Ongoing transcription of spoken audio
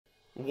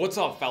What's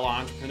up, fellow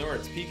entrepreneur?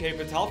 It's PK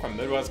Patel from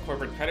Midwest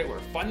Corporate Credit, where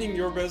funding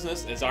your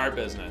business is our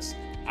business.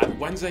 On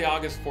Wednesday,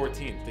 August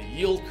 14th, the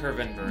yield curve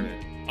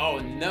inverted. Oh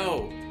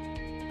no!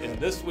 In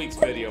this week's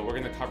video, we're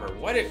going to cover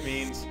what it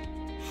means,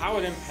 how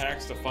it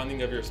impacts the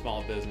funding of your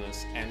small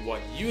business, and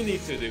what you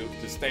need to do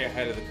to stay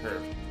ahead of the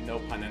curve. No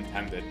pun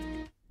intended.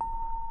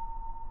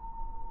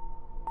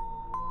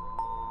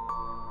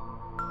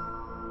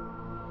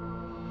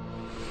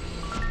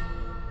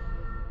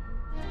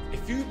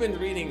 If you've been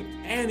reading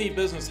any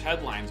business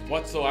headlines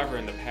whatsoever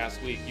in the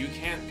past week, you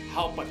can't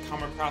help but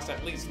come across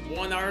at least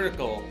one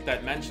article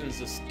that mentions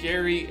the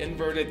scary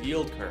inverted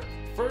yield curve.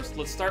 First,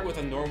 let's start with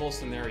a normal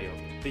scenario.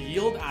 The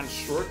yield on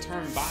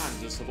short-term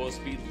bonds is supposed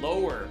to be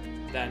lower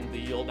than the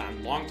yield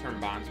on long-term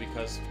bonds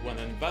because when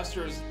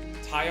investors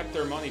tie up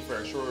their money for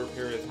a shorter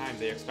period of time,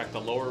 they expect a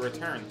lower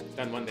return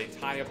than when they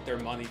tie up their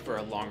money for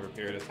a longer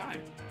period of time.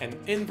 An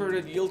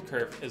inverted yield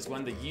curve is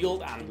when the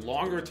yield on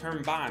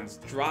longer-term bonds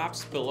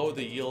drops below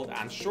the yield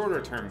on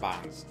shorter-term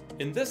bonds.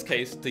 In this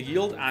case, the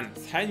yield on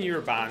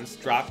 10-year bonds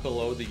dropped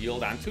below the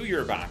yield on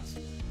 2-year bonds.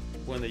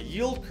 When the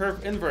yield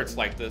curve inverts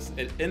like this,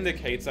 it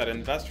indicates that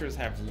investors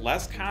have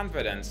less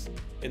confidence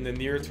in the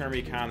near-term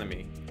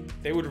economy.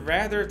 They would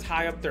rather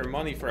tie up their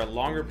money for a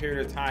longer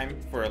period of time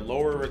for a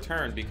lower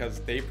return because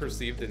they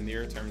perceive the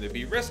near term to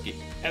be risky.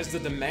 As the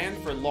demand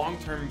for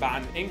long-term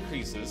bond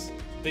increases,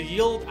 the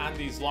yield on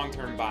these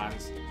long-term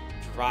bonds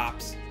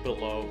drops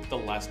below the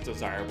less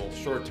desirable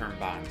short-term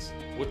bonds.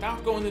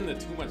 Without going into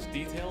too much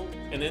detail,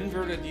 an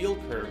inverted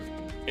yield curve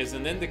is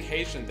an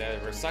indication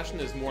that a recession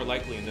is more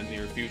likely in the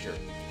near future.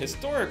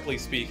 Historically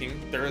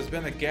speaking, there has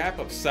been a gap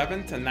of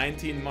 7 to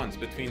 19 months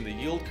between the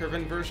yield curve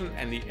inversion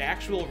and the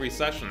actual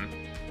recession,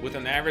 with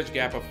an average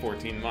gap of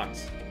 14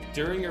 months.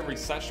 During a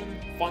recession,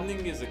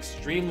 funding is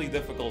extremely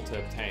difficult to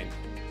obtain.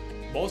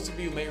 Most of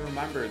you may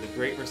remember the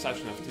Great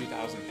Recession of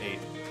 2008.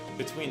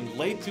 Between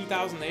late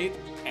 2008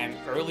 and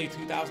early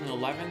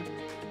 2011,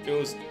 it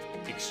was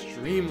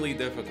extremely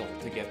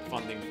difficult to get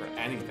funding for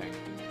anything.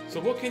 So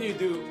what can you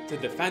do to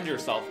defend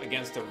yourself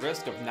against the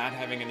risk of not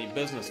having any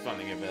business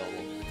funding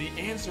available? The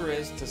answer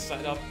is to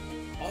set up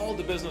all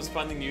the business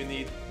funding you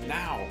need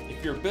now.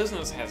 If your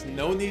business has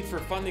no need for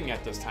funding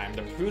at this time,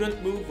 the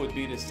prudent move would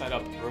be to set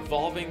up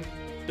revolving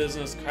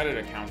business credit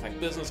accounts like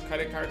business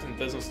credit cards and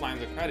business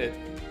lines of credit.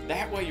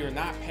 That way you're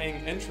not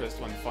paying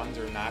interest when funds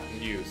are not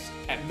in use.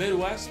 At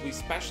Midwest, we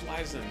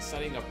specialize in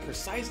setting up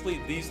precisely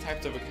these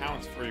types of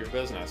accounts for your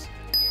business.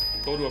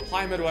 Go to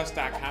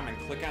applymidwest.com and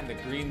click on the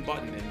green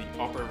button in the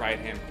upper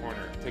right-hand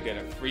corner to get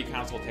a free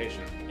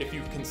consultation. If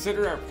you've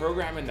considered our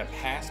program in the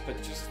past,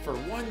 but just for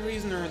one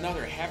reason or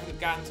another haven't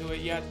gotten to it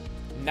yet,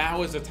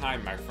 now is the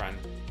time, my friend.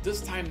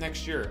 This time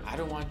next year, I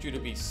don't want you to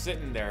be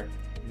sitting there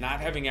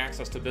not having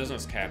access to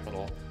business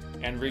capital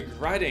and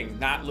regretting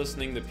not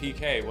listening to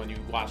PK when you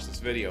watch this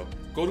video.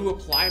 Go to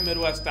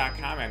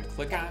applymidwest.com and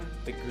click on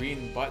the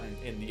green button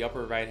in the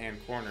upper right-hand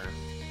corner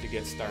to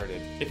get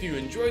started. If you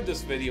enjoyed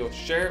this video,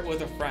 share it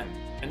with a friend.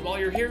 And while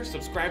you're here,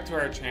 subscribe to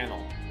our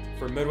channel.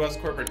 For Midwest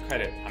Corporate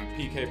Credit, I'm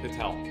PK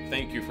Patel.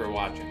 Thank you for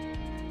watching.